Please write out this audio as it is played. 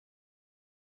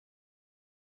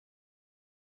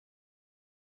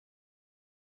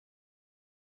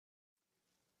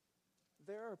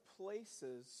There are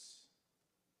places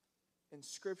in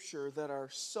Scripture that are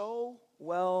so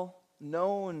well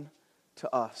known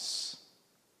to us.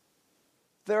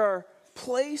 There are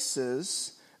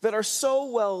places that are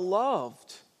so well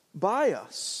loved by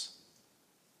us.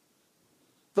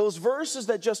 Those verses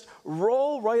that just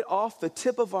roll right off the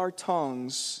tip of our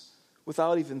tongues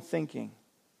without even thinking.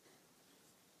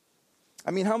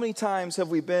 I mean, how many times have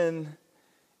we been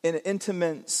in an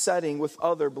intimate setting with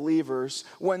other believers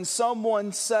when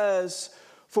someone says,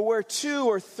 "For where two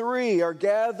or three are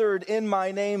gathered in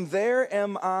my name, there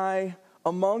am I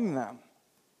among them."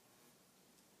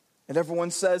 And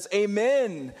everyone says,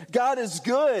 "Amen. God is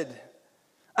good."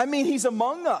 I mean, He's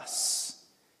among us.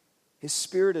 His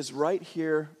Spirit is right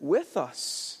here with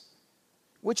us,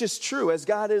 which is true as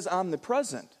God is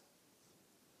omnipresent.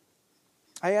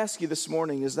 I ask you this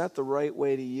morning, is that the right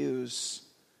way to use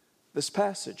this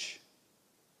passage?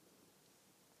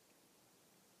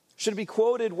 Should it be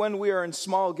quoted when we are in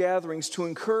small gatherings to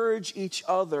encourage each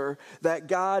other that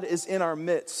God is in our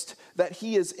midst, that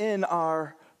He is in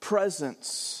our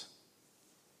presence?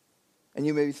 And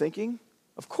you may be thinking,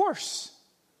 of course.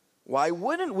 Why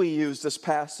wouldn't we use this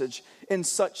passage in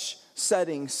such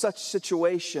settings, such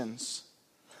situations?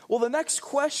 Well, the next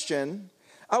question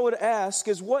I would ask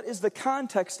is, what is the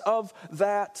context of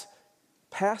that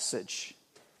passage?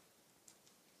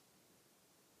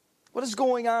 What is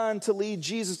going on to lead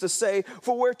Jesus to say,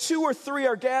 "For where two or three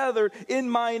are gathered in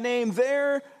my name,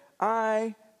 there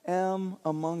I am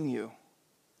among you"?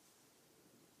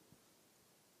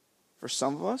 For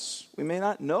some of us, we may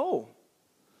not know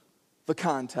the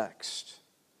context.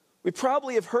 We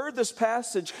probably have heard this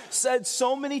passage said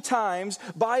so many times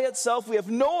by itself, we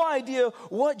have no idea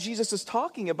what Jesus is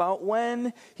talking about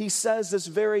when He says this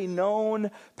very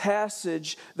known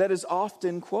passage that is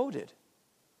often quoted.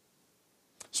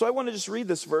 So I want to just read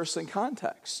this verse in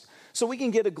context so we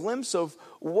can get a glimpse of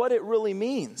what it really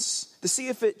means, to see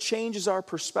if it changes our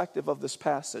perspective of this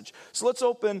passage. So let's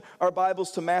open our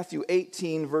Bibles to Matthew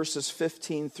 18, verses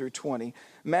 15 through 20.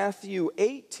 Matthew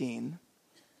 18,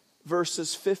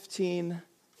 verses 15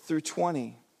 through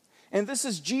 20. And this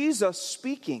is Jesus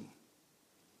speaking.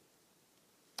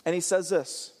 And He says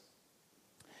this: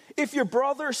 "If your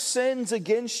brother sins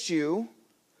against you,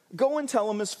 go and tell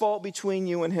him his fault between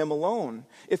you and him alone.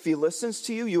 If he listens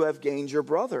to you, you have gained your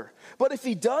brother. But if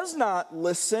he does not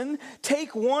listen,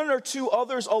 take one or two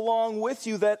others along with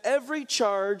you, that every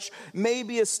charge may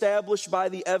be established by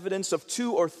the evidence of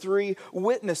two or three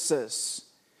witnesses.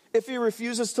 If he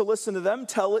refuses to listen to them,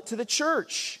 tell it to the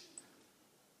church.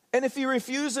 And if he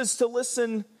refuses to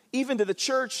listen even to the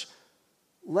church,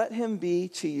 let him be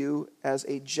to you as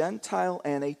a Gentile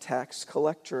and a tax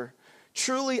collector.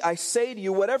 Truly, I say to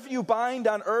you, whatever you bind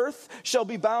on earth shall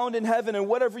be bound in heaven, and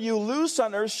whatever you loose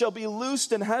on earth shall be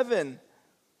loosed in heaven.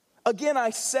 Again,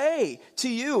 I say to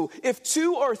you, if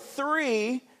two or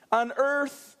three on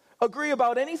earth agree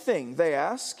about anything they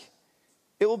ask,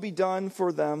 it will be done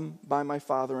for them by my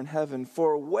Father in heaven.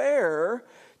 For where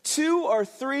two or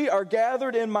three are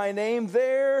gathered in my name,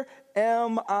 there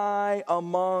am I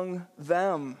among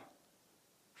them."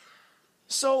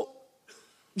 So,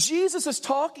 Jesus is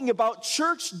talking about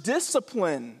church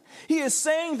discipline. He is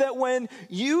saying that when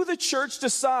you, the church,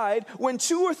 decide, when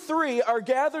two or three are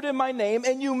gathered in my name,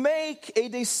 and you make a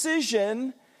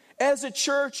decision as a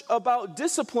church about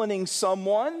disciplining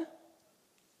someone,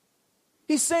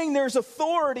 He's saying there's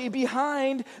authority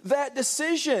behind that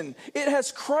decision. It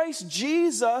has Christ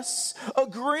Jesus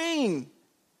agreeing.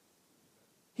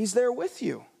 He's there with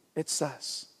you, it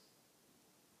says.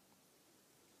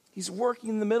 He's working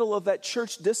in the middle of that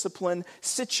church discipline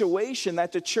situation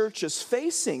that the church is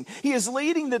facing. He is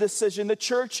leading the decision the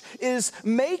church is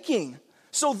making.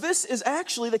 So this is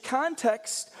actually the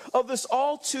context of this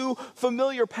all too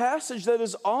familiar passage that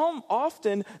is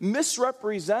often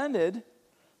misrepresented,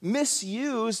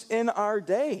 misused in our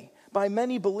day by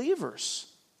many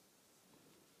believers.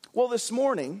 Well, this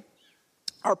morning,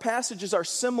 our passages are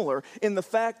similar in the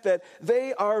fact that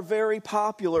they are very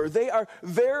popular. They are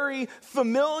very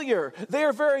familiar. They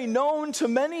are very known to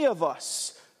many of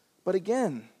us. But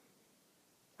again,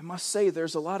 I must say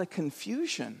there's a lot of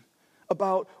confusion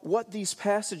about what these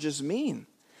passages mean.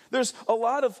 There's a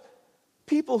lot of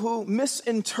people who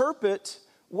misinterpret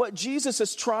what Jesus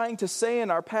is trying to say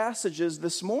in our passages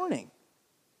this morning.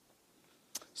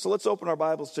 So let's open our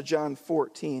Bibles to John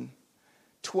 14,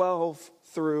 12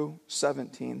 through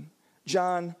 17.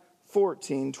 John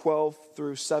 14, 12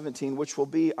 through 17, which will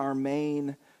be our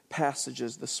main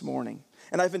passages this morning.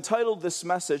 And I've entitled this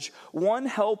message, "One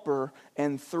Helper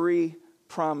and Three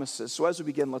Promises." So as we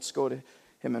begin, let's go to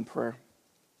Him in prayer.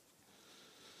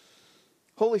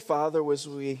 Holy Father, as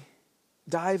we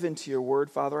dive into your word,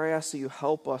 Father, I ask that you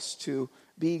help us to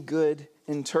be good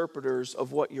interpreters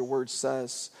of what your word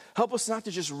says. Help us not to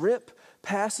just rip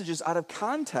passages out of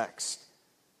context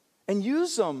and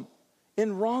use them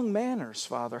in wrong manners,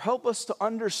 Father. Help us to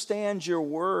understand your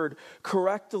word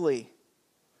correctly.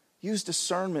 Use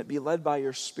discernment, be led by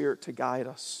your Spirit to guide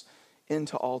us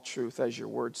into all truth, as your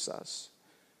word says.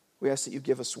 We ask that you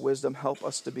give us wisdom. Help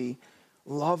us to be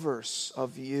lovers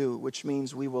of you, which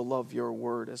means we will love your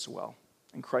word as well.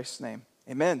 In Christ's name,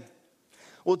 amen.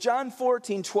 Well, John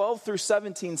 14, 12 through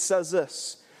 17 says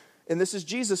this, and this is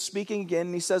Jesus speaking again,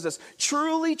 and he says this,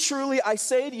 "Truly, truly, I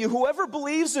say to you, whoever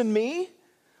believes in me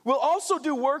will also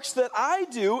do works that I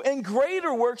do, and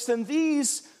greater works than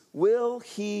these will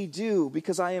he do,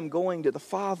 because I am going to the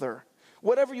Father.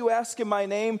 Whatever you ask in my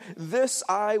name, this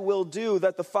I will do,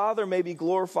 that the Father may be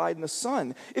glorified in the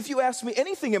Son. If you ask me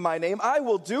anything in my name, I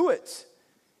will do it.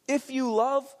 If you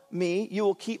love me, you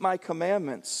will keep my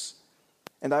commandments.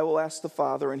 And I will ask the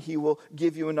Father, and he will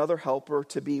give you another helper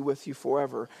to be with you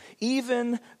forever,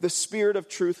 even the Spirit of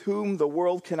truth, whom the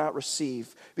world cannot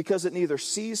receive, because it neither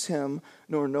sees him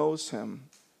nor knows him.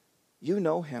 You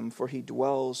know him, for he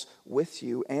dwells with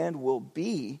you and will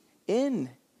be in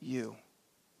you."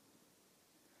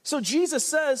 So Jesus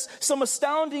says some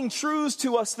astounding truths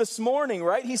to us this morning,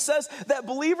 right? He says that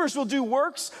believers will do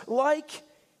works like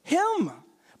him.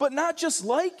 But not just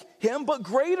like him, but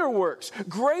greater works.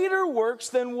 Greater works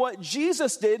than what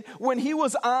Jesus did when he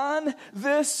was on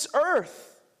this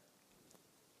earth.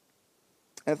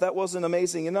 And if that wasn't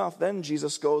amazing enough, then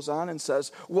Jesus goes on and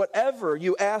says, "Whatever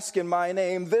you ask in my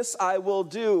name, this I will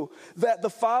do, that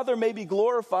the Father may be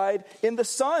glorified in the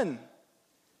Son.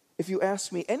 If you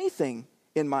ask me anything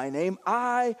in my name,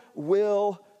 I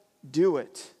will do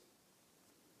it."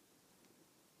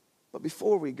 But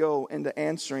before we go into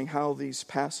answering how these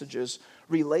passages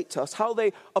relate to us, how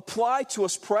they apply to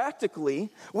us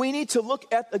practically, we need to look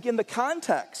at, again, the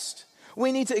context.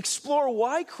 We need to explore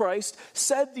why Christ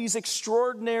said these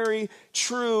extraordinary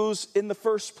truths in the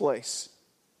first place.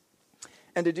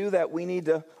 And to do that, we need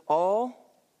to all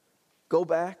go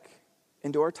back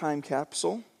into our time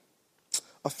capsule.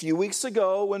 A few weeks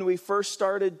ago, when we first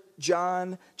started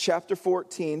John chapter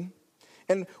 14,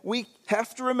 and we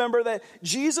have to remember that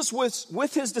Jesus was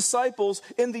with his disciples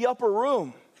in the upper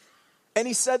room. And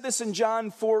he said this in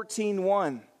John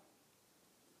 14:1.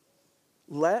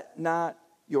 "Let not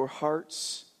your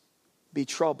hearts be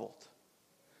troubled."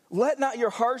 Let not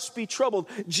your hearts be troubled.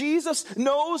 Jesus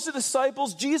knows the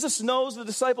disciples. Jesus knows the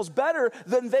disciples better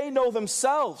than they know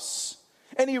themselves.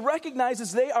 And he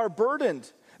recognizes they are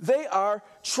burdened. They are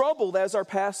troubled, as our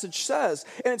passage says.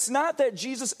 And it's not that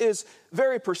Jesus is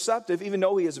very perceptive, even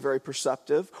though he is very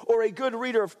perceptive, or a good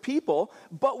reader of people,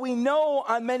 but we know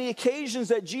on many occasions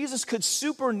that Jesus could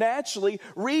supernaturally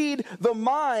read the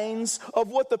minds of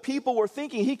what the people were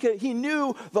thinking. He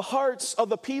knew the hearts of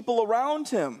the people around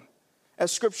him.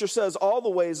 As Scripture says, all the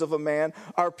ways of a man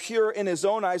are pure in his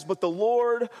own eyes, but the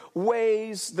Lord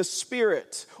weighs the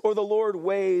spirit, or the Lord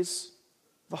weighs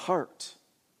the heart.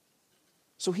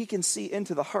 So he can see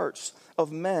into the hearts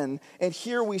of men. And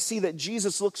here we see that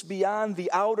Jesus looks beyond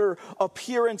the outer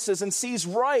appearances and sees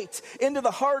right into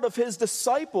the heart of his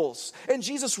disciples. And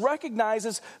Jesus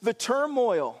recognizes the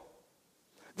turmoil,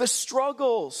 the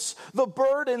struggles, the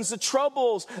burdens, the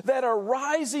troubles that are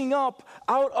rising up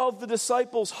out of the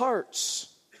disciples' hearts.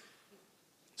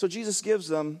 So Jesus gives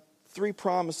them 3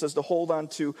 promises to hold on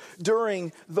to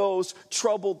during those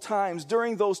troubled times,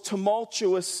 during those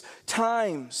tumultuous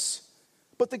times.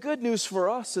 But the good news for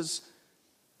us is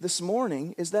this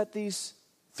morning is that these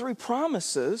 3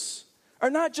 promises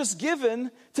are not just given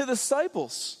to the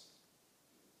disciples,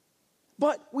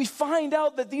 but we find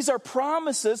out that these are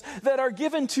promises that are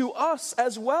given to us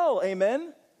as well.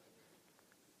 Amen?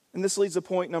 And this leads to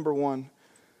point number 1.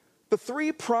 The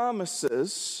 3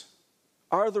 promises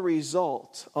are the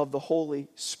result of the Holy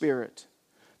Spirit.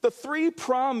 The 3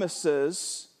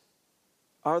 promises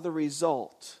are the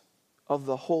result of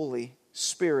the Holy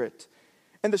Spirit.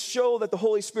 And to show that the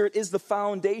Holy Spirit is the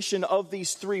foundation of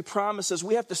these 3 promises,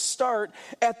 we have to start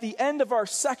at the end of our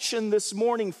section this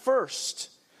morning first.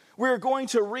 We're going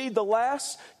to read the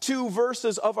last 2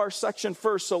 verses of our section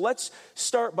first. So let's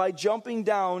start by jumping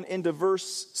down into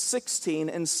verse 16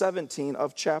 and 17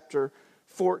 of chapter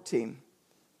 14.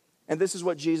 And this is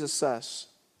what Jesus says.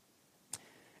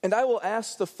 "And I will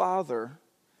ask the Father,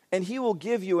 and he will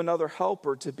give you another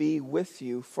helper to be with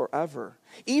you forever.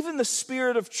 Even the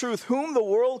Spirit of truth, whom the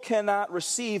world cannot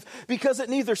receive, because it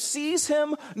neither sees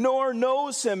him nor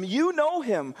knows him. You know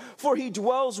him, for he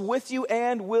dwells with you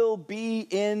and will be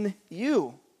in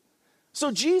you." So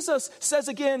Jesus says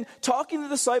again, talking to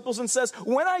the disciples, and says,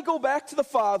 when I go back to the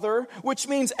Father, which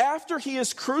means after he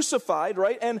is crucified,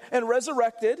 right, and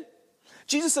resurrected,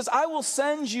 Jesus says, I will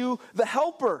send you the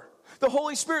Helper, the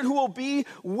Holy Spirit, who will be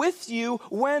with you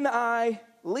when I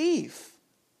leave.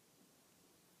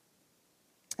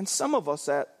 And some of us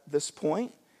at this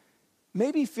point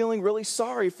may be feeling really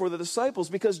sorry for the disciples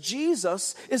because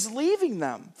Jesus is leaving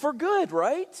them for good,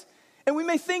 right? And we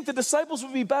may think the disciples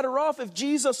would be better off if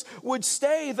Jesus would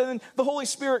stay than the Holy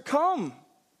Spirit come.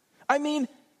 I mean,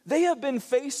 they have been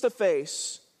face to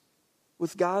face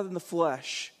with God in the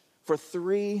flesh for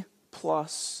 3+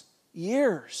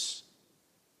 years.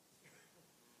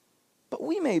 But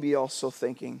we may be also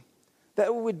thinking that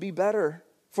it would be better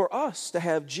for us to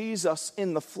have Jesus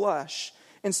in the flesh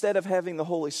instead of having the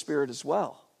Holy Spirit as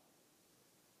well.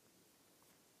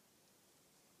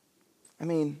 I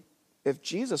mean, if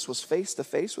Jesus was face to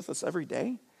face with us every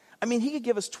day, I mean, he could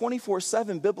give us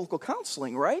 24/7 biblical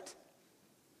counseling, right?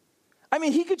 I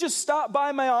mean, he could just stop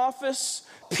by my office,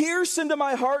 pierce into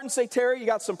my heart and say, Terry, you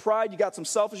got some pride, you got some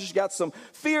selfishness, you got some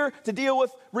fear to deal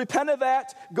with. Repent of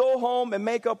that, go home and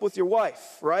make up with your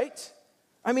wife, right?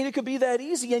 I mean, it could be that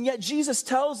easy. And yet Jesus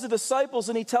tells the disciples,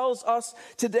 and he tells us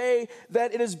today,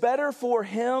 that it is better for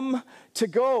him to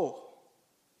go.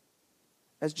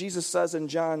 As Jesus says in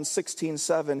John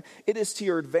 16:7, it is to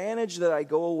your advantage that I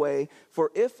go away,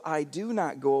 for if I do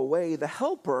not go away, the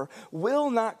Helper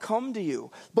will not come to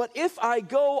you. But if I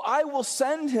go, I will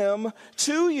send him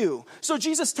to you. So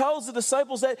Jesus tells the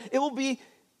disciples that it will be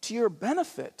to your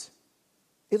benefit.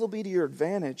 It'll be to your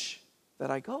advantage that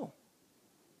I go.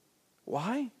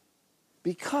 Why?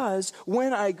 Because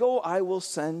when I go, I will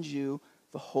send you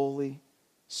the Holy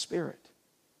Spirit.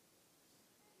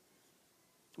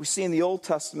 We see in the Old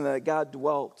Testament that God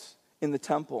dwelt in the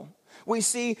temple. We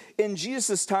see in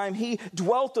Jesus' time, he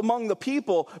dwelt among the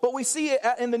people. But we see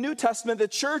in the New Testament, the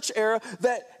church era,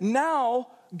 that now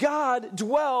God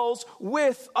dwells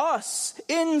with us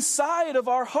inside of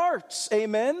our hearts.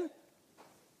 Amen?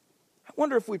 I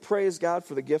wonder if we praise God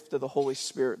for the gift of the Holy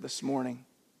Spirit this morning.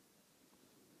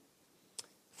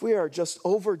 We are just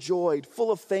overjoyed, full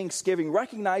of thanksgiving,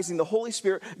 recognizing the Holy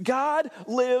Spirit. God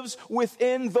lives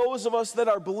within those of us that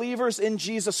are believers in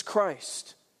Jesus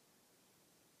Christ.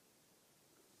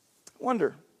 I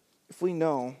wonder if we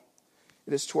know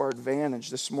it is to our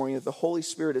advantage this morning that the Holy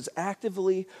Spirit is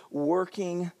actively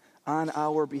working on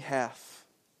our behalf.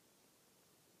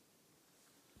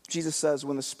 Jesus says,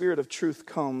 when the Spirit of truth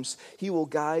comes, he will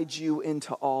guide you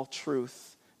into all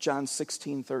truth. John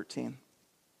 16:13.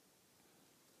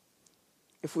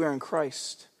 If we are in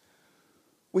Christ,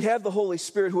 we have the Holy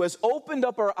Spirit who has opened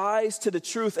up our eyes to the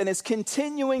truth and is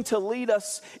continuing to lead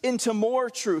us into more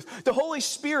truth. The Holy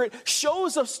Spirit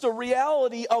shows us the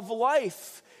reality of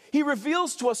life. He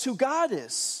reveals to us who God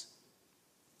is.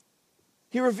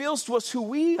 He reveals to us who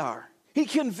we are. He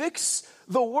convicts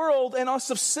the world and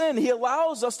us of sin. He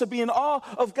allows us to be in awe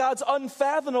of God's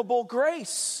unfathomable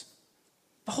grace.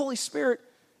 The Holy Spirit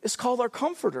is called our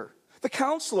comforter, the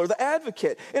counselor, the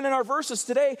advocate. And in our verses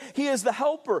today, he is the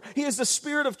helper. He is the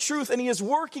Spirit of truth, and he is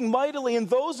working mightily in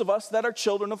those of us that are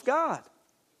children of God.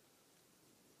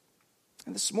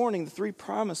 And this morning, the 3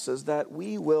 promises that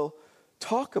we will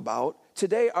talk about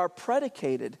today are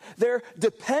predicated. They're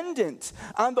dependent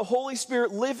on the Holy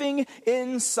Spirit living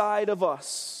inside of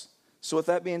us. So with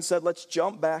that being said, let's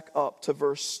jump back up to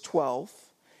verse 12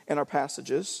 in our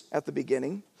passages at the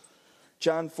beginning.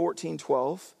 John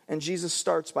 14:12, and Jesus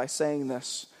starts by saying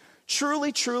this.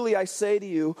 Truly, truly, I say to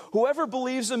you, whoever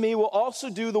believes in me will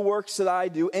also do the works that I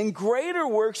do, and greater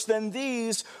works than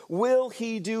these will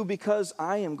he do, because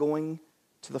I am going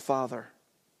to the Father.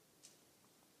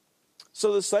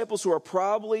 So the disciples who are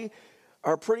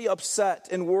pretty upset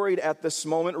and worried at this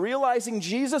moment, realizing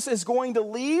Jesus is going to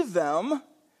leave them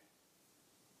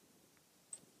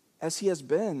as he has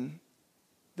been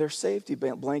their safety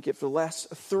blanket for the last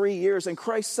 3 years. And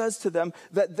Christ says to them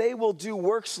that they will do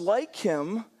works like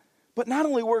him, but not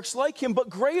only works like him, but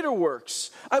greater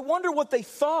works. I wonder what they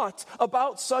thought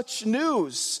about such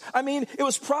news. I mean, it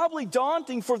was probably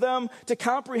daunting for them to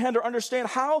comprehend or understand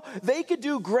how they could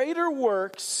do greater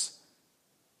works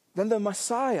than the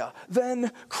Messiah,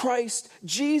 than Christ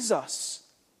Jesus.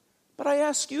 But I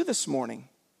ask you this morning,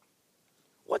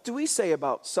 what do we say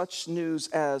about such news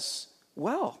as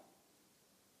well?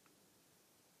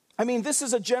 I mean, this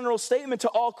is a general statement to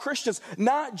all Christians,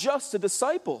 not just to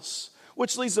disciples,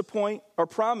 which leads to point or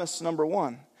promise number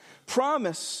 1.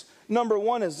 Promise number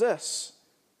 1 is this: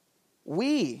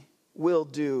 we will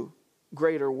do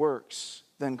greater works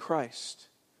than Christ.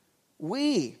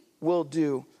 We will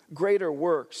do greater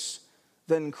works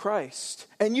than Christ.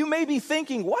 And you may be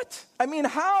thinking, what? I mean,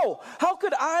 how? How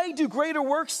could I do greater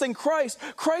works than Christ?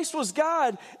 Christ was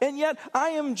God, and yet I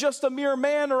am just a mere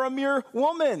man or a mere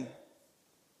woman.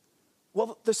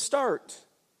 Well, to start,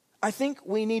 I think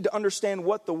we need to understand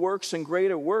what the works and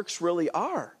greater works really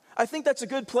are. I think that's a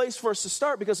good place for us to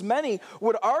start, because many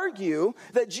would argue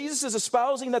that Jesus is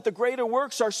espousing that the greater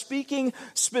works are speaking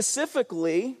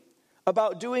specifically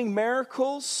about doing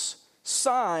miracles,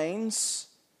 signs,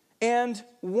 and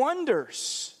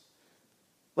wonders.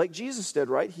 Like Jesus did,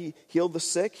 right? He healed the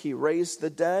sick, he raised the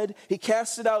dead, he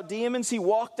casted out demons, he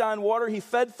walked on water, he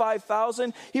fed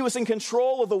 5,000, he was in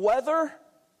control of the weather.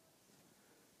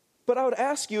 But I would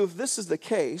ask you, if this is the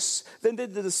case, then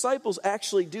did the disciples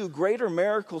actually do greater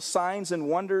miracle signs and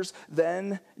wonders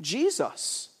than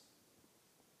Jesus?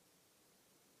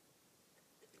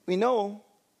 We know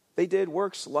they did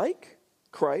works like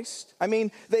Christ. I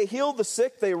mean, they healed the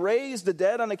sick, they raised the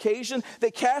dead on occasion,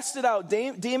 they casted out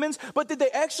demons, but did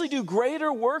they actually do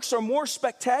greater works or more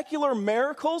spectacular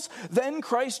miracles than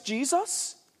Christ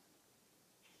Jesus?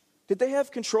 Did they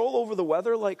have control over the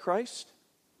weather like Christ?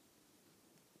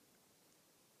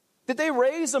 Did they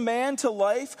raise a man to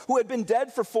life who had been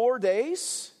dead for 4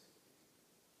 days?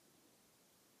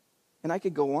 And I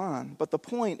could go on, but the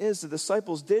point is the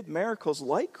disciples did miracles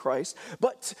like Christ,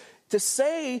 but to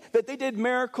say that they did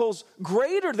miracles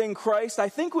greater than Christ, I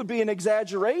think would be an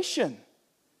exaggeration.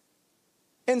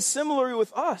 And similarly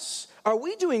with us, are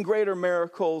we doing greater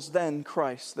miracles than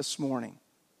Christ this morning?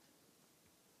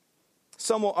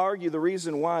 Some will argue the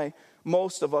reason why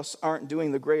most of us aren't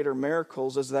doing the greater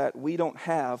miracles is that we don't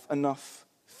have enough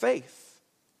faith.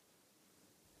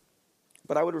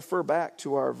 But I would refer back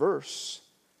to our verse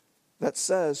that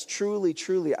says, "Truly,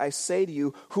 truly, I say to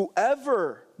you,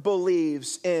 whoever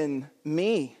believes in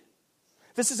me."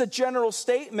 This is a general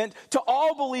statement to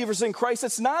all believers in Christ.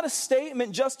 It's not a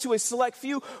statement just to a select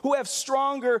few who have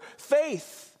stronger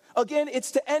faith. Again,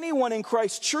 it's to anyone in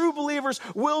Christ. True believers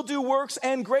will do works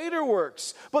and greater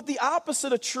works. But the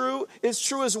opposite of true is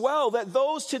true as well, that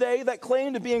those today that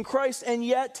claim to be in Christ and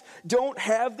yet don't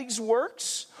have these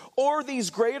works or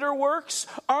these greater works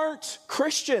aren't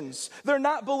Christians. They're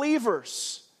not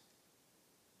believers.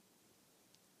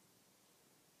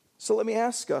 So let me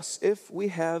ask us if we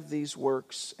have these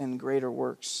works and greater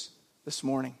works this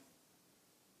morning.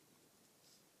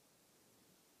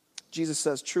 Jesus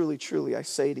says, "Truly, truly, I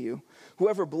say to you,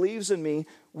 whoever believes in me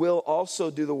will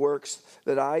also do the works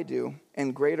that I do,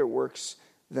 and greater works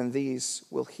than these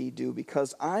will he do,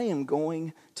 because I am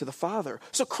going to the Father."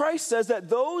 So Christ says that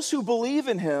those who believe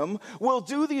in him will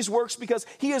do these works because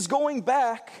he is going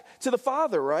back to the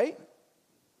Father, right?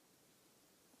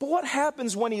 But what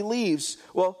happens when he leaves?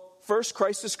 Well, first,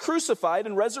 Christ is crucified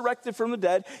and resurrected from the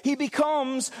dead. He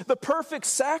becomes the perfect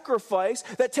sacrifice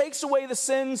that takes away the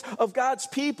sins of God's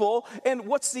people. And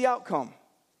what's the outcome?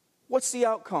 What's the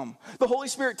outcome? The Holy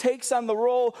Spirit takes on the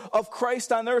role of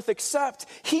Christ on earth, except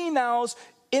he now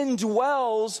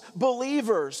indwells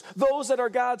believers, those that are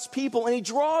God's people, and he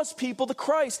draws people to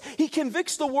Christ. He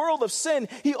convicts the world of sin.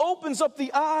 He opens up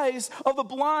the eyes of the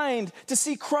blind to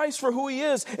see Christ for who he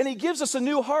is, and he gives us a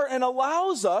new heart and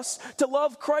allows us to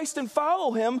love Christ and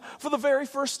follow him for the very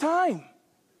first time.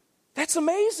 That's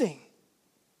amazing.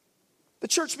 The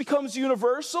church becomes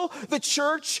universal. The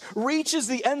church reaches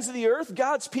the ends of the earth.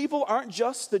 God's people aren't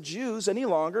just the Jews any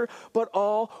longer, but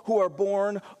all who are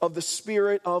born of the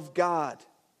Spirit of God,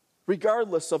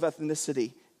 regardless of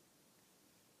ethnicity.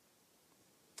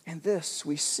 And this,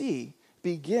 we see,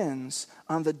 begins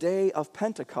on the day of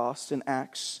Pentecost in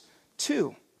Acts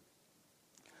 2,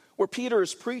 where Peter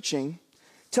is preaching,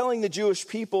 telling the Jewish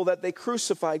people that they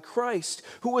crucified Christ,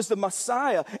 who was the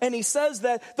Messiah. And he says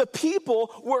that the people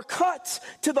were cut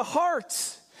to the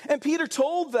heart. And Peter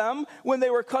told them when they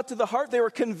were cut to the heart, they were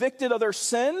convicted of their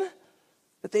sin,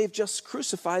 that they've just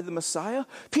crucified the Messiah.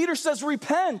 Peter says,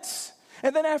 repent.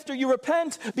 And then after you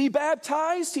repent, be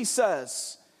baptized, he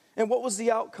says. And what was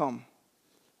the outcome?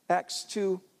 Acts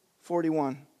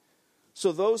 2:41.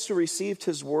 So those who received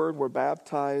his word were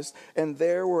baptized, and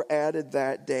there were added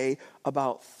that day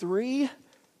about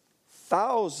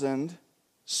 3,000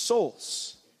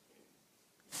 souls.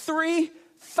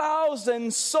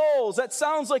 3,000 souls. That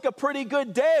sounds like a pretty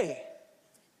good day,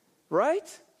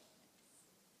 right?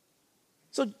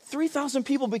 So 3,000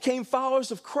 people became followers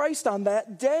of Christ on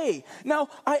that day. Now,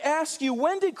 I ask you,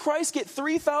 when did Christ get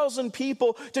 3,000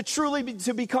 people to truly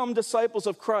to become disciples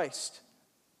of Christ?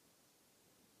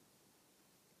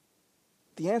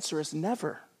 The answer is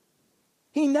never.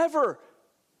 He never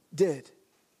did.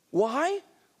 Why?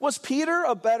 Was Peter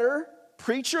a better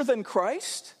preacher than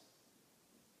Christ?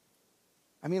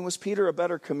 I mean, was Peter a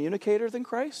better communicator than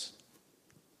Christ?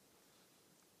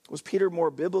 Was Peter more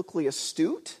biblically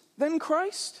astute than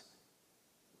Christ?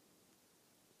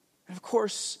 And of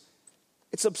course,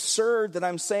 it's absurd that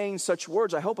I'm saying such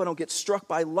words. I hope I don't get struck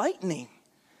by lightning.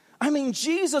 I mean,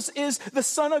 Jesus is the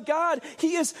Son of God.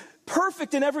 He is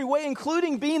perfect in every way,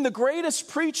 including being the greatest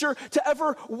preacher to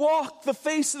ever walk the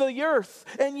face of the earth.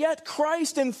 And yet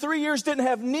Christ in 3 years didn't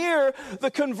have near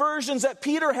the conversions that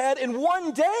Peter had in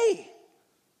one day,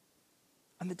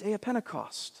 on the day of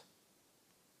Pentecost.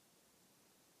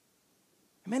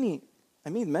 Many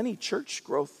church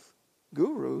growth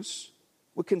gurus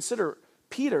would consider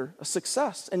Peter a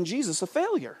success and Jesus a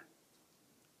failure,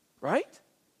 right?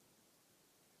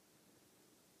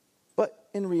 But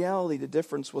in reality, the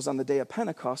difference was on the day of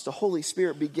Pentecost, the Holy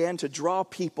Spirit began to draw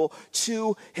people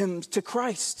to him, to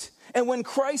Christ. And when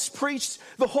Christ preached,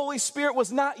 the Holy Spirit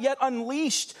was not yet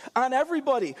unleashed on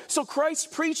everybody. So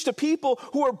Christ preached to people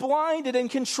who were blinded and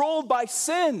controlled by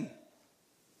sin.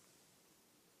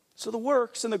 So the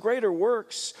works and the greater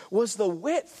works was the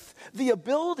width, the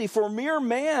ability for mere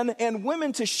man and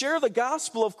women to share the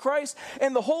gospel of Christ,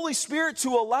 and the Holy Spirit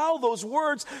to allow those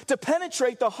words to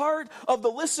penetrate the heart of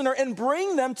the listener and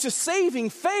bring them to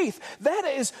saving faith. That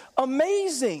is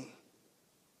amazing.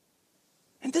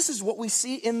 And this is what we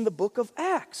see in the book of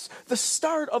Acts, the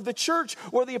start of the church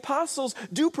where the apostles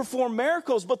do perform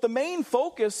miracles, but the main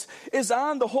focus is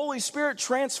on the Holy Spirit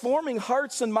transforming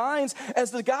hearts and minds as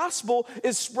the gospel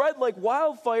is spread like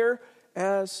wildfire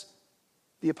as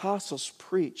the apostles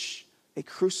preach a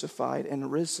crucified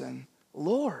and risen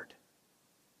Lord.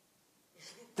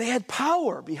 They had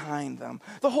power behind them.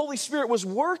 The Holy Spirit was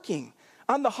working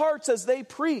on the hearts as they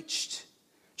preached.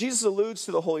 Jesus alludes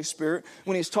to the Holy Spirit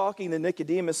when he's talking to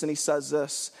Nicodemus, and he says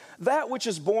this: that which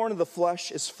is born of the flesh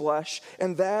is flesh,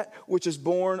 and that which is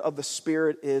born of the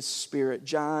Spirit is spirit.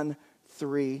 John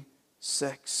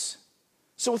 3:6.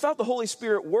 So without the Holy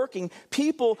Spirit working,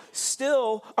 people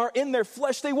still are in their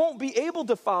flesh. They won't be able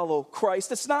to follow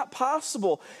Christ. It's not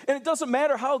possible. And it doesn't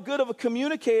matter how good of a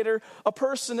communicator a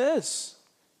person is.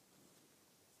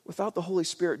 Without the Holy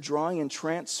Spirit drawing and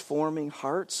transforming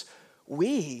hearts,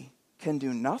 we can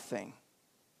do nothing.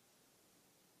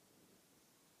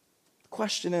 The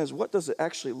question is, what does it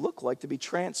actually look like to be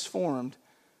transformed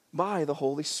by the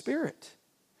Holy Spirit?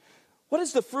 What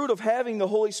is the fruit of having the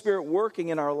Holy Spirit working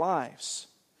in our lives?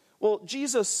 Well,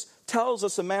 Jesus tells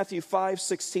us in Matthew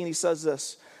 5:16, he says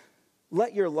this: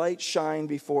 let your light shine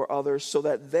before others so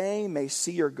that they may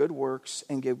see your good works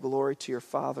and give glory to your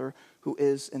Father who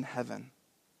is in heaven.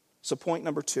 So point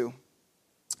number 2.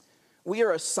 We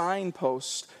are a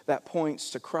signpost that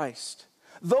points to Christ.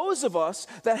 Those of us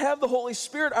that have the Holy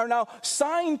Spirit are now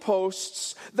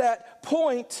signposts that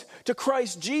point to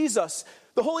Christ Jesus.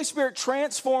 The Holy Spirit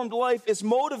transformed life is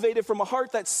motivated from a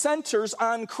heart that centers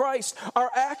on Christ. Our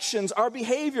actions, our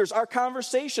behaviors, our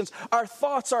conversations, our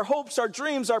thoughts, our hopes, our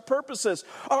dreams, our purposes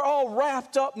are all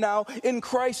wrapped up now in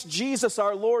Christ Jesus,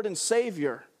 our Lord and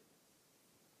Savior.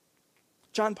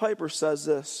 John Piper says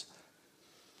this: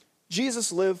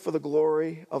 Jesus lived for the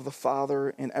glory of the Father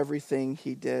in everything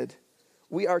he did.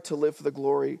 We are to live for the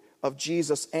glory of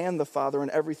Jesus and the Father in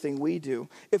everything we do.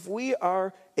 If we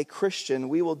are a Christian,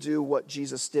 we will do what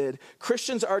Jesus did.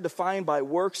 Christians are defined by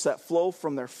works that flow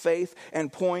from their faith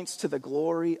and points to the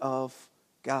glory of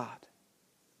God.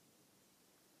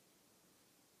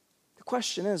 The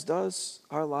question is, does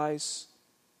our lives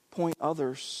point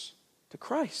others to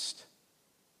Christ?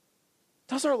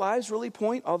 Does our lives really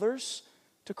point others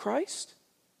to Christ?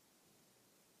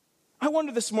 I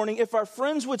wonder this morning if our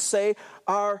friends would say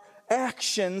our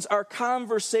actions, our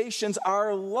conversations,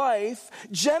 our life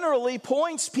generally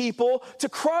points people to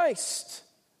Christ.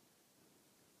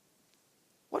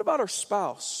 What about our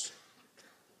spouse?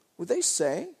 Would they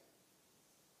say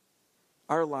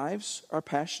our lives are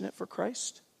passionate for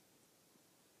Christ?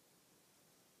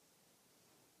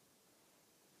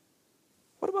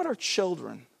 What about our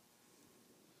children?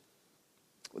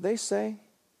 Would they say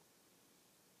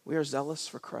we are zealous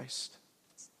for Christ?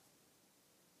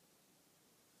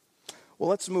 Well,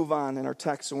 let's move on in our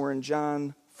text, and we're in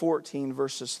John 14,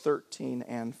 verses 13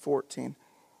 and 14.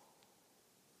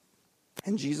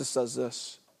 And Jesus says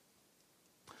this: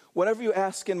 whatever you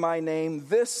ask in my name,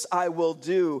 this I will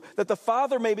do, that the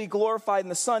Father may be glorified in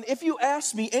the Son. If you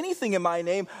ask me anything in my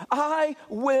name, I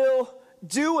will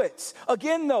do it.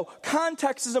 Again, though,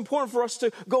 context is important for us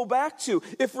to go back to.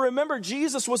 If you remember,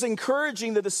 Jesus was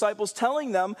encouraging the disciples,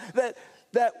 telling them that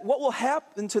what will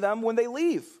happen to them when they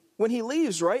leave, when he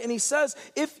leaves, right? And he says,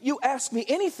 if you ask me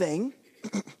anything,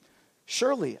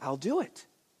 surely I'll do it.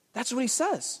 That's what he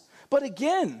says. But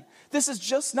again, this is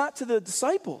just not to the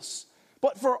disciples,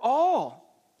 but for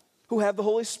all who have the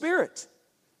Holy Spirit.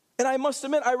 And I must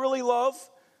admit, I really love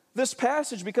this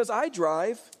passage because I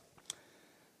drive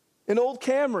an old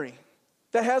Camry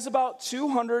that has about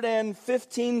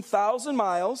 215,000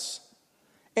 miles,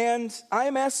 and I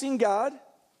am asking God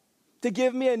to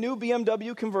give me a new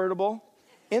BMW convertible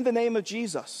in the name of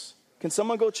Jesus. Can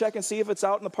someone go check and see if it's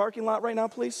out in the parking lot right now,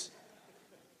 please?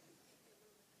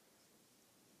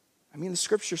 I mean, the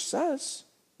scripture says,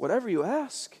 whatever you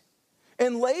ask.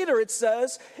 And later it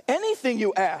says, anything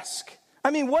you ask.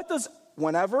 I mean, what does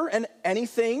whenever and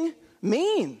anything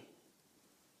mean?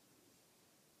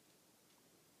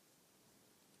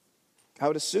 I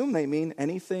would assume they mean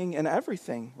anything and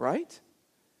everything, right?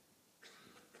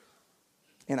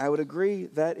 And I would agree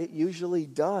that it usually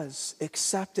does,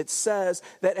 except it says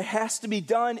that it has to be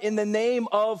done in the name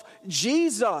of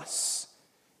Jesus.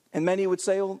 And many would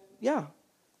say, well, yeah,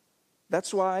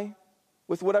 that's why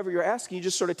with whatever you're asking, you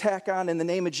just sort of tack on in the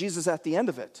name of Jesus at the end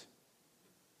of it.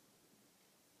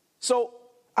 So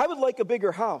I would like a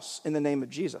bigger house in the name of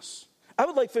Jesus. I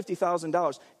would like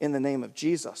 $50,000 in the name of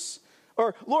Jesus.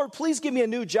 Or, Lord, please give me a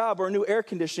new job or a new air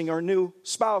conditioning or a new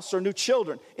spouse or new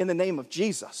children in the name of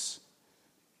Jesus.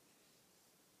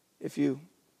 If you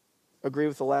agree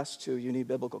with the last two, you need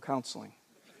biblical counseling.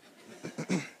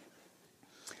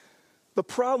 The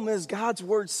problem is God's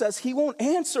word says he won't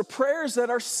answer prayers that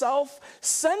are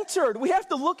self-centered. We have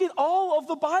to look at all of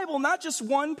the Bible, not just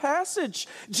one passage.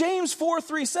 James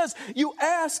 4:3 says, you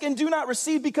ask and do not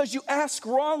receive because you ask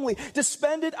wrongly to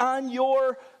spend it on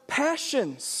your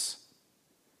passions.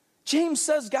 James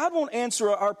says God won't answer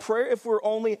our prayer if we're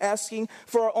only asking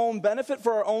for our own benefit,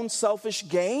 for our own selfish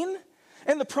gain.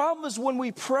 And the problem is when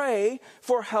we pray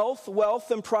for health,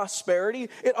 wealth, and prosperity,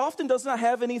 it often does not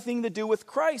have anything to do with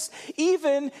Christ,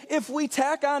 even if we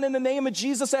tack on in the name of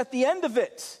Jesus at the end of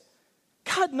it.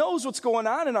 God knows what's going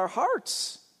on in our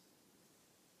hearts.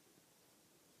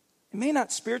 It may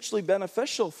not spiritually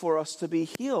beneficial for us to be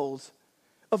healed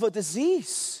of a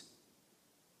disease.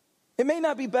 It may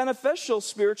not be beneficial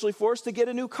spiritually for us to get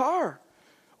a new car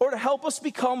or to help us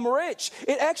become rich.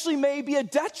 It actually may be a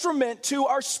detriment to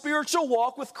our spiritual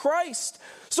walk with Christ.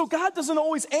 So God doesn't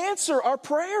always answer our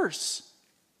prayers.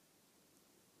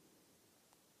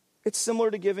 It's similar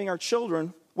to giving our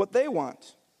children what they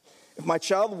want. If my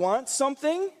child wants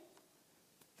something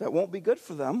that won't be good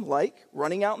for them, like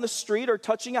running out in the street or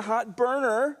touching a hot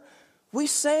burner, we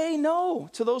say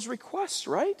no to those requests,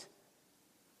 right?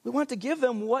 We want to give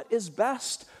them what is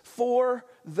best for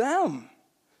them.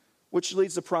 Which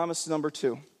leads to promise number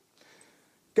 2.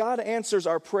 God answers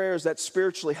our prayers that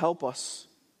spiritually help us.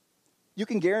 You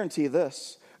can guarantee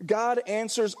this. God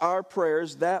answers our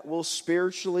prayers that will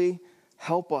spiritually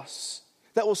help us,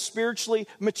 that will spiritually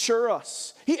mature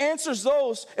us. He answers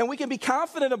those, and we can be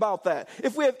confident about that.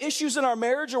 If we have issues in our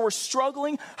marriage or we're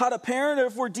struggling how to parent, or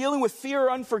if we're dealing with fear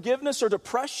or unforgiveness or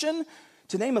depression,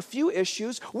 to name a few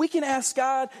issues, we can ask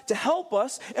God to help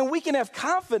us, and we can have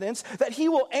confidence that he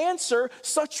will answer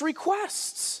such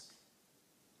requests.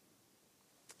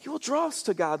 He will draw us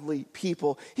to godly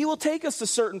people. He will take us to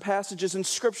certain passages in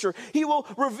Scripture. He will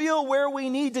reveal where we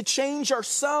need to change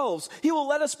ourselves. He will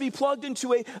let us be plugged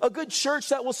into a good church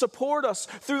that will support us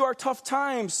through our tough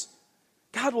times.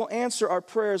 God will answer our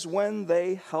prayers when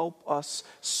they help us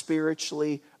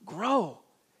spiritually grow.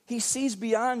 He sees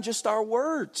beyond just our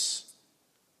words.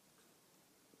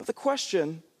 But the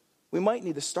question we might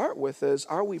need to start with is,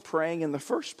 are we praying in the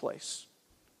first place?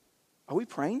 Are we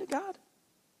praying to God?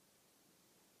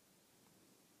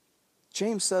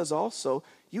 James says also,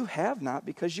 you have not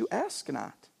because you ask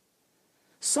not.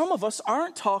 Some of us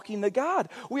aren't talking to God.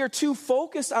 We are too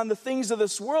focused on the things of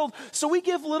this world, so we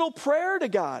give little prayer to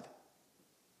God.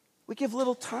 We give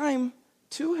little time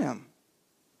to him.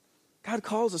 God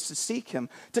calls us to seek him,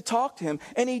 to talk to him,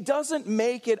 and he doesn't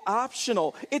make it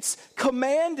optional. It's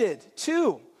commanded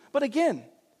too. But again,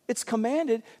 it's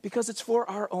commanded because it's for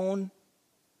our own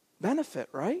benefit,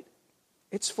 right?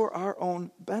 It's for our own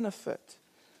benefit.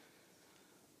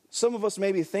 Some of us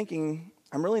may be thinking,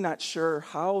 I'm really not sure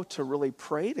how to really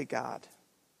pray to God.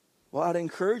 Well, I'd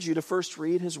encourage you to first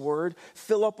read his word,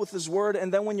 fill up with his word,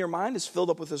 and then when your mind is filled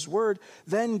up with his word,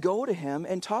 then go to him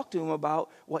and talk to him about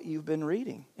what you've been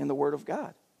reading in the word of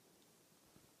God.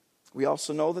 We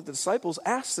also know that the disciples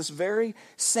asked this very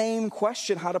same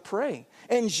question, how to pray.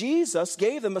 And Jesus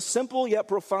gave them a simple yet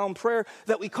profound prayer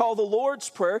that we call the Lord's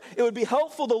Prayer. It would be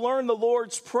helpful to learn the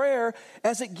Lord's Prayer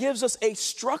as it gives us a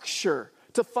structure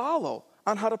to follow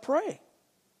on how to pray.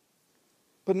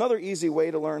 But another easy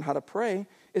way to learn how to pray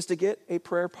is to get a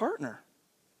prayer partner.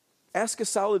 Ask a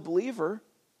solid believer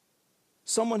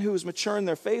someone who is mature in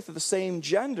their faith of the same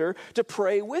gender, to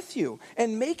pray with you.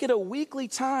 And make it a weekly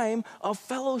time of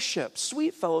fellowship,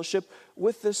 sweet fellowship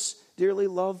with this dearly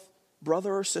loved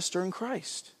brother or sister in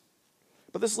Christ.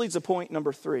 But this leads to point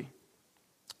number 3.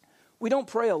 We don't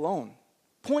pray alone.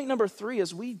 Point number 3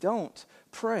 is we don't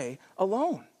pray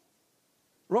alone.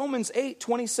 Romans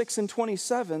 8:26 and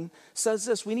 27 says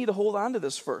this. We need to hold on to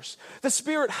this verse. The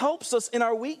Spirit helps us in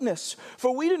our weakness,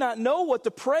 for we do not know what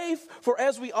to pray for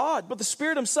as we ought, but the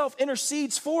Spirit himself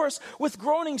intercedes for us with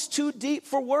groanings too deep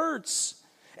for words.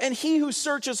 And he who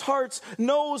searches hearts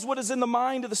knows what is in the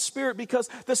mind of the Spirit, because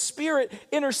the Spirit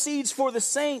intercedes for the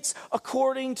saints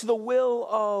according to the will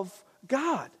of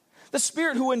God. The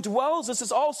Spirit who indwells us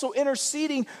is also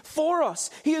interceding for us.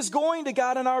 He is going to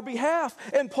God on our behalf.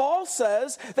 And Paul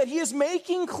says that he is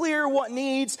making clear what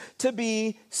needs to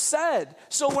be said.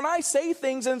 So when I say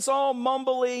things and it's all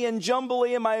mumbly and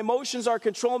jumbly and my emotions are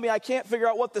controlling me, I can't figure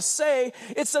out what to say,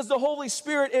 it says the Holy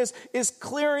Spirit is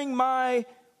clearing my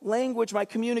language, my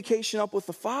communication up with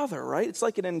the Father, right? It's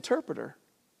like an interpreter.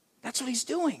 That's what he's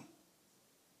doing.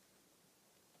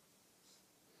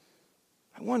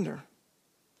 I wonder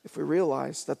if we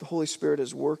realize that the Holy Spirit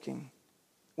is working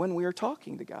when we are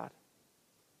talking to God.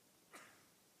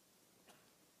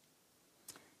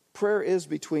 Prayer is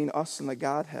between us and the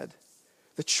Godhead.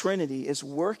 The Trinity is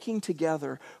working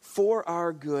together for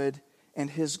our good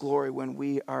and his glory when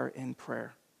we are in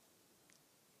prayer.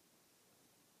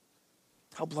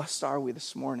 How blessed are we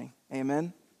this morning?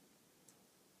 Amen?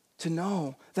 To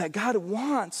know that God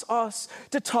wants us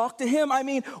to talk to him. I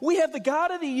mean, we have the God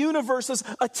of the universe's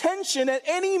attention at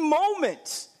any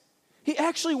moment. He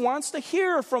actually wants to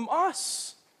hear from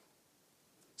us.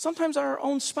 Sometimes our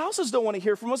own spouses don't want to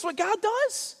hear from us, but God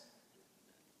does.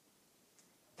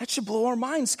 That should blow our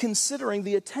minds, considering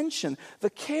the attention,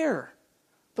 the care,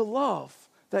 the love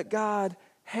that God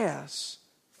has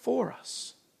for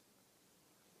us.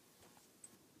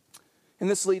 And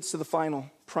this leads to the final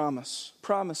promise.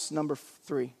 Promise number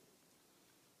 3.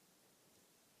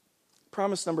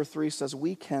 Promise number 3 says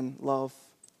we can love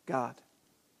God.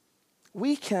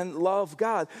 We can love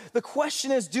God. The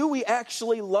question is, do we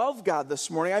actually love God this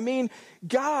morning? I mean,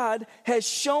 God has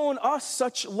shown us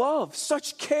such love,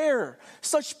 such care,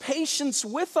 such patience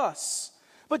with us.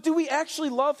 But do we actually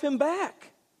love him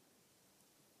back?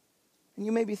 And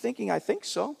you may be thinking, I think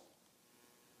so.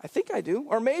 I think I do.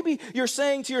 Or maybe you're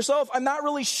saying to yourself, I'm not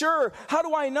really sure. How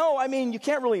do I know? I mean, you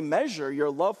can't really measure your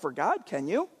love for God, can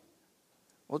you?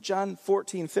 Well, John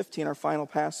 14:15, our final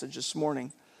passage this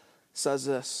morning, says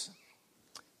this.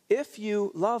 If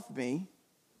you love me,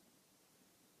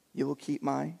 you will keep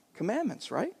my commandments,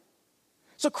 right?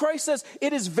 So Christ says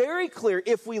it is very clear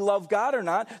if we love God or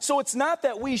not. So it's not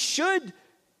that we should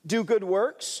do good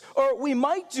works, or we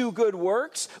might do good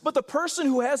works, but the person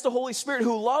who has the Holy Spirit,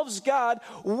 who loves God,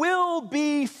 will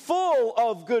be full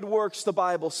of good works, the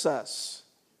Bible says.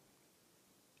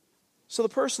 So the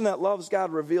person that loves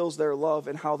God reveals their love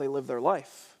in how they live their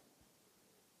life.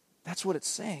 That's what it's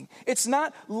saying. It's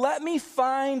not, let me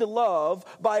find love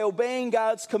by obeying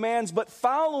God's commands, but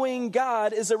following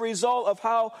God is a result of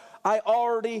how I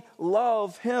already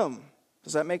love him.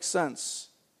 Does that make sense?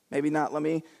 Maybe not. Let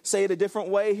me say it a different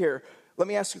way here. Let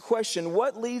me ask a question.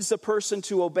 What leads a person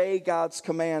to obey God's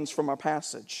commands from our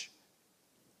passage?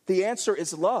 The answer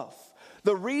is love.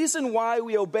 The reason why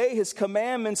we obey his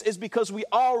commandments is because we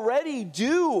already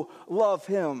do love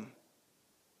him.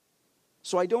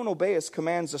 So I don't obey his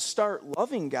commands to start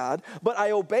loving God, but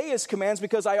I obey his commands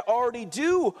because I already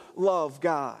do love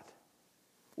God.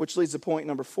 Which leads to point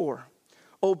number 4.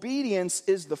 Obedience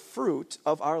is the fruit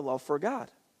of our love for God.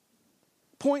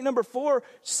 Point number 4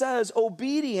 says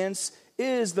obedience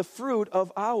is the fruit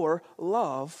of our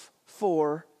love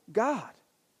for God.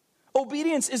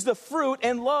 Obedience is the fruit,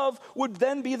 and love would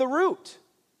then be the root.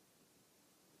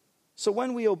 So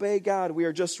when we obey God, we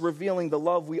are just revealing the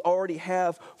love we already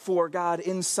have for God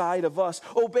inside of us.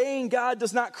 Obeying God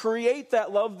does not create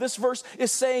that love. This verse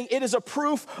is saying it is a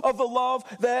proof of the love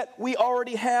that we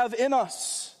already have in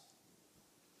us.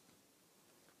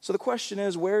 So the question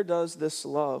is, where does this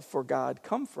love for God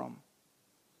come from?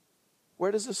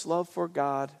 Where does this love for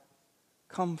God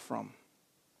come from?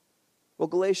 Well,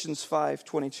 Galatians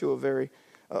 5:22,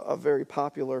 a very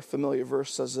popular, familiar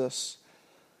verse, says this.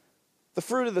 The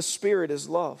fruit of the Spirit is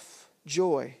love,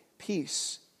 joy,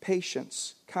 peace,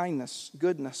 patience, kindness,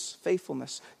 goodness,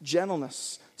 faithfulness,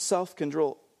 gentleness,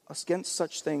 self-control. Against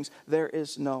such things there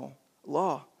is no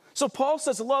law. So Paul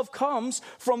says love comes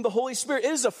from the Holy Spirit.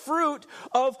 It is a fruit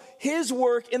of his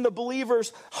work in the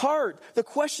believer's heart. The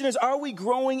question is, are we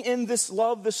growing in this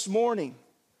love this morning?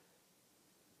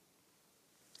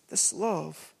 This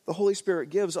love the Holy Spirit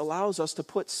gives allows us to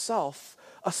put self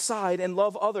aside and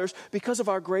love others because of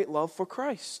our great love for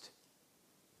Christ.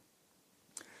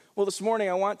 Well, this morning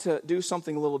I want to do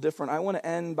something a little different. I want to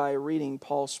end by reading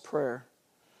Paul's prayer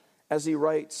as he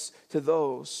writes to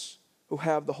those who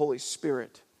have the Holy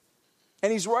Spirit.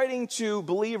 And he's writing to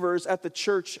believers at the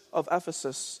church of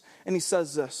Ephesus, and he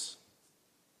says this: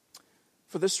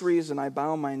 "For this reason I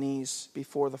bow my knees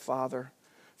before the Father,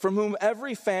 from whom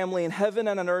every family in heaven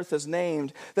and on earth is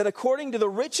named, that according to the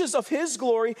riches of his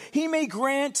glory, he may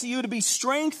grant to you to be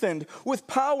strengthened with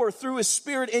power through his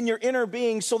Spirit in your inner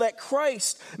being, so that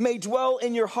Christ may dwell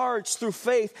in your hearts through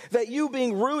faith, that you,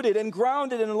 being rooted and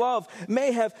grounded in love,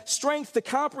 may have strength to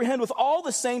comprehend with all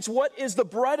the saints what is the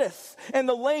breadth and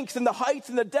the length and the height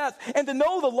and the depth, and to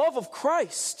know the love of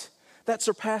Christ that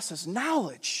surpasses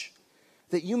knowledge,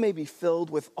 that you may be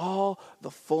filled with all the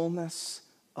fullness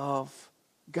of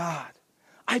God."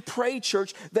 I pray,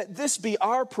 church, that this be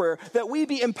our prayer, that we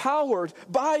be empowered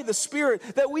by the Spirit,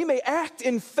 that we may act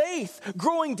in faith,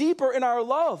 growing deeper in our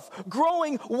love,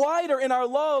 growing wider in our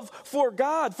love for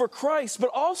God, for Christ, but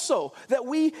also that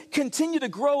we continue to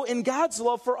grow in God's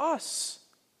love for us.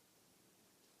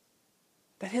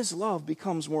 That his love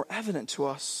becomes more evident to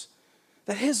us,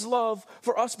 that his love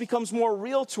for us becomes more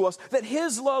real to us, that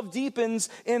his love deepens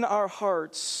in our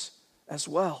hearts as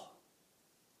well.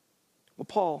 Well,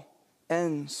 Paul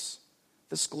ends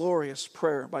this glorious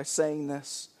prayer by saying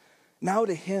this: "Now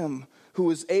to him who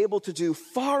is able to do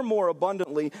far more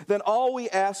abundantly than all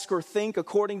we ask or think,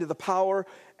 according to the power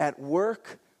at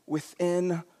work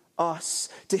within us.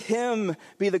 To him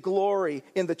be the glory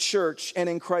in the church and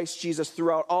in Christ Jesus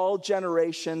throughout all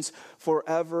generations,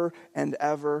 forever and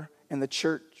ever." And the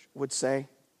church would say,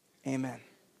 amen.